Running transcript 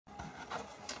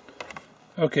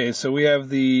Okay, so we have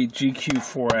the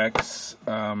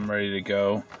GQ-4X ready to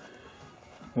go.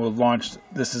 We'll launch,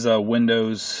 this is a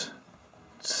Windows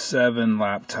 7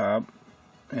 laptop,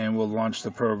 and we'll launch the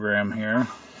program here.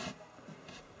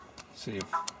 See if,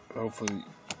 hopefully,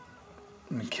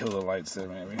 let me kill the lights there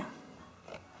maybe.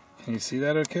 Can you see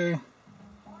that okay?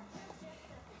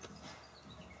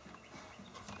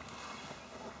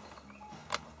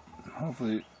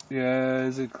 Hopefully, yeah,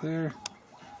 is it clear?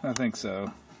 I think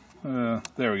so.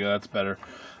 There we go, that's better.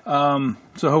 So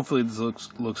hopefully this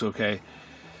looks okay.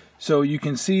 So you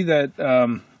can see that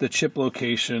the chip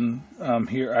location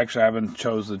here, actually I haven't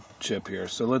chose the chip here,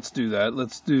 so let's do that.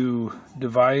 Let's do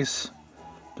device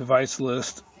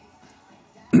list.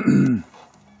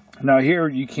 Now here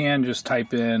you can just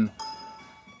type in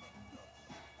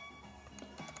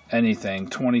anything,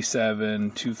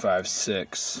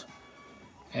 27256,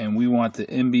 and we want the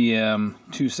NBM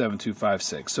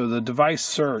 27256. So the device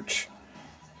search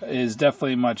is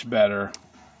definitely much better.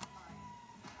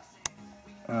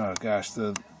 Oh gosh,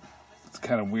 it's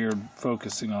kind of weird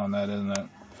focusing on that, isn't it?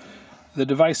 The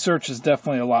device search is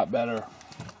definitely a lot better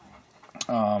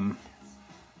on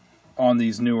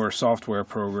these newer software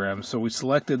programs. So we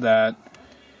selected that,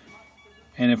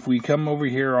 and if we come over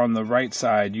here on the right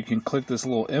side, you can click this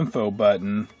little info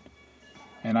button,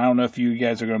 and I don't know if you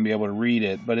guys are going to be able to read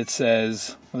it, but it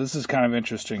says, well, this is kind of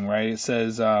interesting, right? It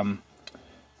says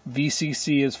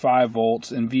VCC is 5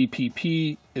 volts and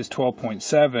VPP is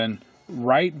 12.7.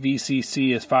 Write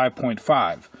VCC is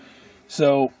 5.5.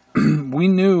 So we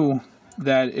knew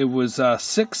that it was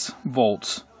 6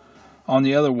 volts on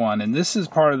the other one, and this is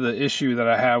part of the issue that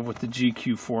I have with the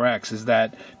GQ-4X, is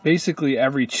that basically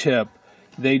every chip,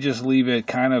 they just leave it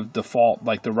kind of default,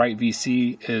 like the write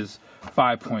VC is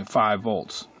 5.5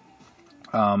 volts.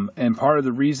 And part of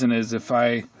the reason is if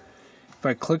I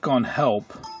click on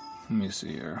help, let me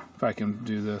see here, if I can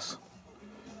do this.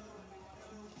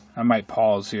 I might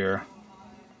pause here.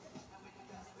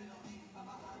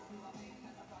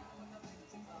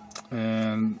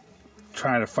 And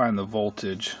trying to find the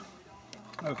voltage.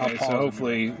 Okay, so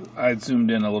hopefully I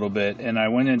zoomed in a little bit, and I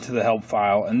went into the help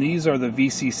file, and these are the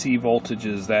VCC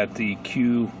voltages that the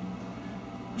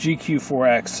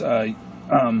GQ-4X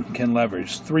can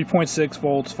leverage. 3.6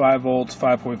 volts, 5 volts,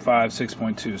 5.5,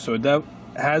 6.2. So it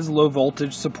has low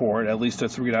voltage support, at least a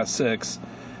 3.6,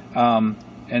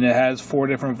 and it has 4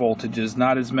 different voltages,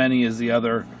 not as many as the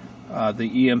other, the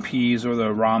EMPs or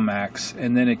the ROM Max,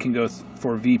 and then it can go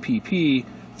for VPP,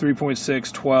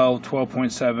 3.6, 12,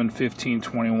 12.7, 15,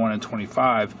 21, and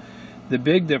 25. The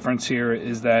big difference here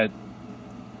is that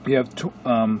you have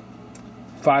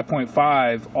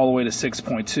 5.5 all the way to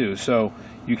 6.2. So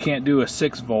you can't do a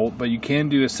 6 volt, but you can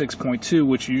do a 6.2,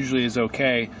 which usually is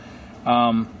okay.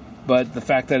 But the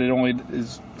fact that it only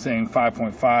is saying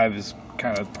 5.5 is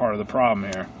kind of part of the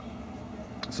problem here.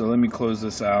 So let me close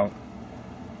this out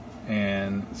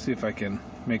and see if I can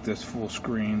make this full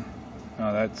screen.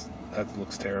 Oh, that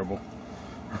looks terrible.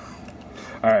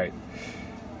 Alright,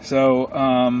 so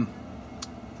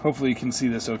hopefully you can see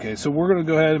this okay. So we're going to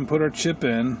go ahead and put our chip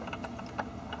in,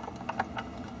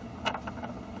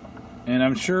 and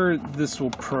I'm sure this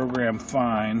will program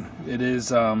fine. It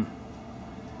is oh,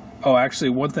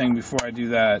 actually, one thing before I do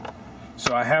that,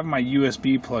 so I have my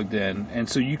USB plugged in, and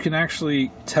so you can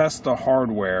actually test the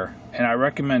hardware, and I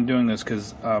recommend doing this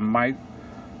because mine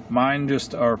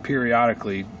just are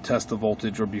periodically test the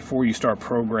voltage, or before you start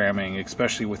programming,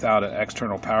 especially without an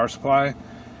external power supply.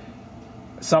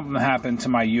 Something happened to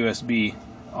my USB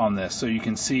on this, so you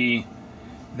can see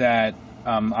that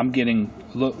I'm getting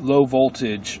low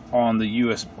voltage on the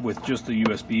US with just the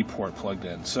USB port plugged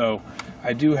in. So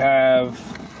I do have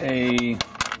a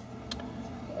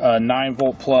 9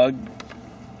 volt plug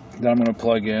that I'm going to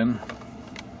plug in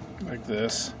like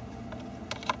this,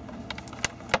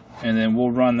 and then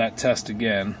we'll run that test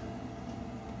again.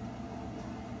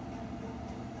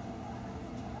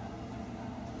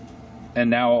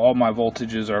 And now all my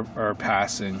voltages are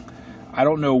passing. I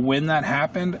don't know when that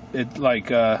happened. It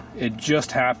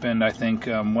just happened, I think,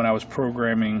 when I was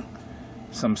programming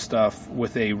some stuff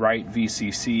with a write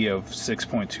VCC of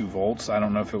 6.2 volts. I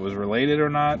don't know if it was related or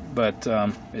not, but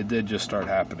it did just start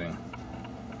happening.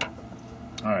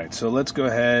 Alright, so let's go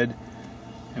ahead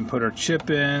and put our chip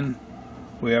in.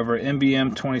 We have our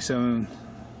NBM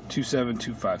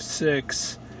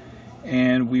 27256,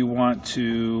 and we want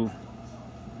to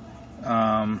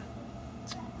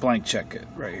blank check it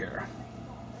right here.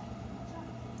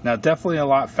 Now, definitely a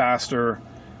lot faster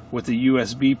with the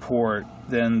USB port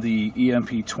than the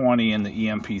EMP20 and the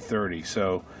EMP30.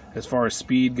 So as far as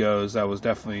speed goes, that was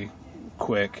definitely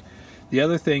quick. The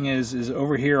other thing is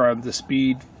over here on the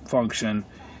speed function,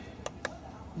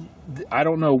 I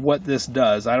don't know what this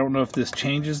does. I don't know if this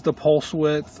changes the pulse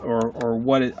width or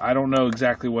what it, I don't know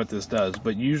exactly what this does,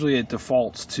 but usually it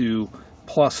defaults to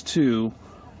 +2,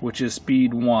 which is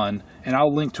speed 1. And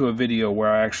I'll link to a video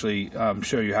where I actually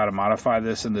show you how to modify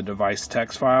this in the device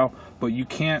text file, but you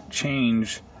can't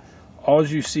change. All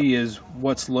you see is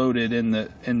what's loaded in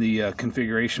the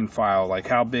configuration file, like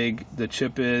how big the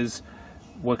chip is,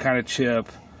 what kind of chip,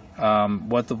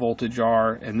 what the voltage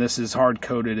are, and this is hard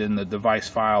coded in the device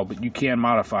file, but you can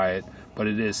modify it, but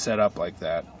it is set up like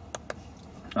that.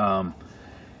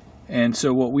 And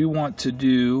so what we want to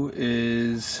do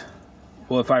is,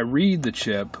 well, if I read the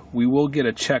chip, we will get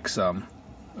a checksum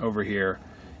over here,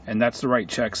 and that's the right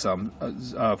checksum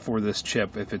for this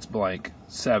chip if it's blank,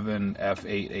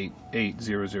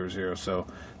 7F888000. So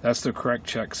that's the correct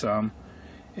checksum.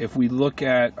 If we look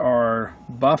at our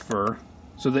buffer,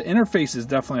 so the interface is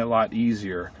definitely a lot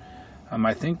easier.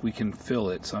 I think we can fill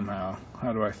it somehow.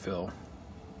 How do I fill?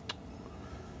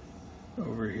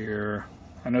 Over here.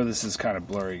 I know this is kind of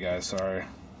blurry, guys, sorry.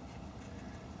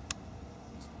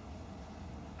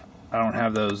 I don't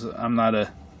have those. I'm not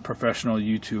a professional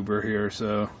YouTuber here,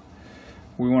 so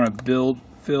we want to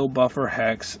fill buffer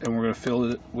hex, and we're going to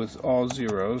fill it with all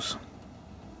zeros.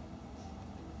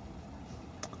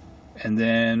 And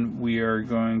then we are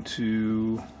going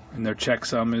to, and their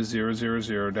checksum is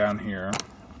 000 down here.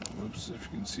 Whoops, if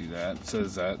you can see that, it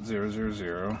says that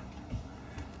 000.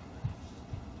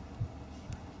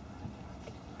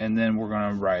 And then we're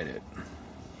going to write it.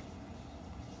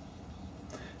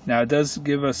 Now it does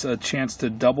give us a chance to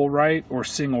double write or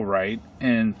single write,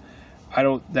 and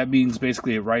that means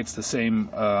basically it writes the same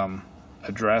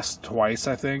address twice,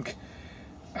 I think.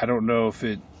 I don't know if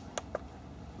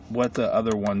what the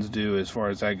other ones do as far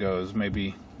as that goes.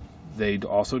 Maybe they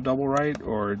also double write,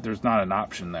 or there's not an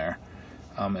option there.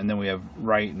 And then we have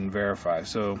write and verify.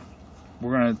 So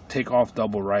we're going to take off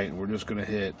double write, and we're just going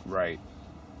to hit write.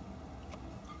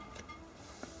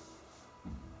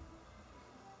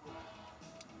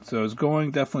 So it's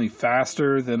going definitely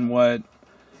faster than what,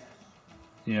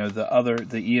 you know,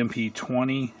 the EMP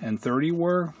 20 and 30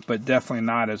 were, but definitely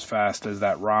not as fast as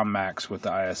that ROM Max with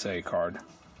the ISA card.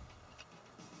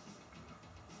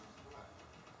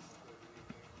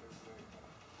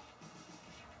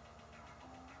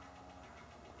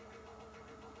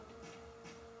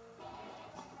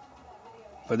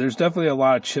 But there's definitely a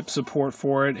lot of chip support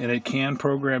for it, and it can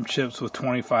program chips with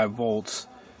 25 volts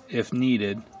if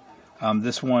needed.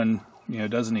 This one, you know,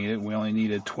 doesn't need it. We only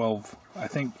needed 12. I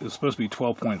think it was supposed to be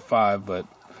 12.5, but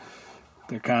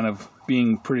they're kind of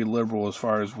being pretty liberal as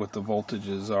far as what the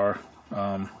voltages are,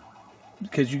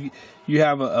 because you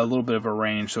have a little bit of a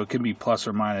range, so it can be plus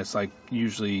or minus, like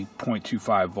usually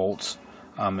 0.25 volts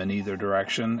in either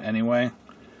direction anyway.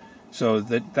 So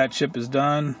that chip is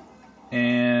done,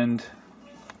 and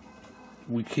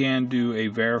we can do a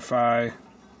verify.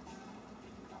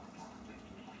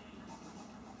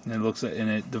 And it looks at, and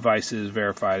it device is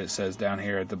verified, it says down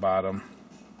here at the bottom.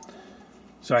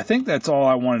 So I think that's all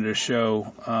I wanted to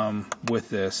show with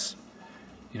this.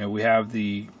 You know, we have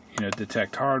the, you know,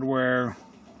 detect hardware.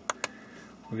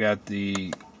 We got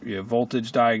the, you know,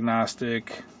 voltage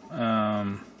diagnostic.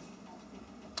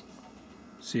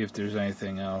 See if there's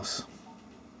anything else.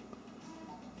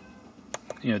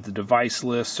 You know, the device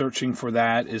list, searching for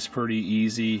that is pretty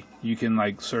easy. You can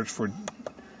like search for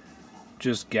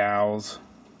just gals.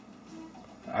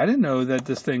 I didn't know that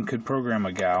this thing could program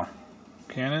a gal.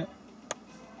 Can it?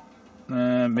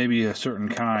 Maybe a certain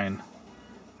kind.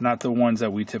 Not the ones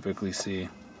that we typically see.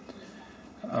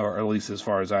 Or at least as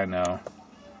far as I know.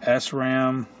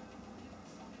 SRAM.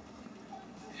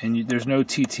 And there's no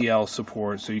TTL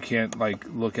support, so you can't like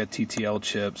look at TTL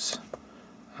chips.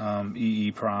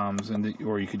 EEPROMs,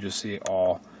 or you could just see it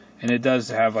all. And it does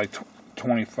have like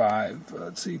 25,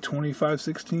 let's see,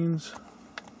 2516s.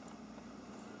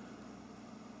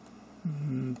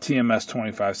 TMS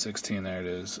 2516, there it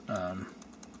is.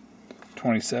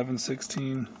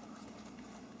 2716.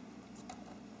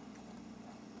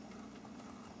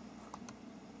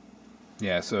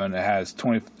 Yeah, so, and it has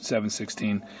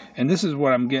 2716. And this is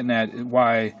what I'm getting at,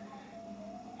 why,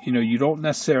 you know, you don't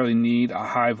necessarily need a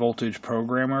high voltage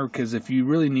programmer, because if you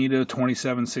really need a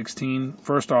 2716,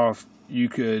 first off, you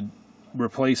could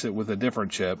replace it with a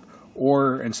different chip,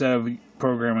 or instead of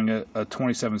programming a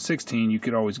 2716, you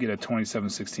could always get a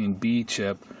 2716B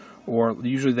chip, or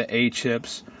usually the A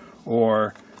chips,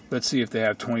 or let's see if they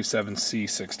have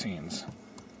 27C16s.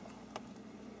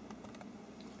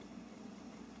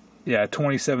 Yeah,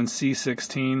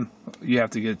 27C16, you have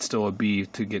to get still a B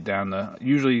to get down to,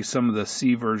 usually some of the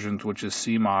C versions, which is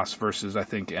CMOS versus I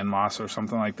think NMOS or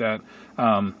something like that,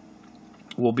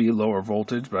 will be lower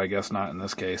voltage, but I guess not in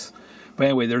this case. But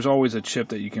anyway, there's always a chip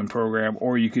that you can program,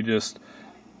 or you could just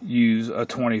use a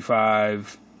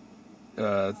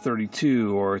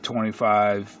 2532 or a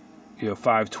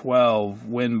 512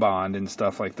 win bond and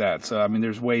stuff like that. So I mean,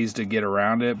 there's ways to get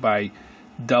around it by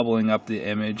doubling up the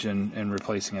image and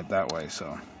replacing it that way. So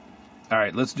all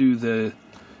right, let's do the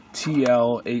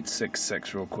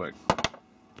TL866 real quick.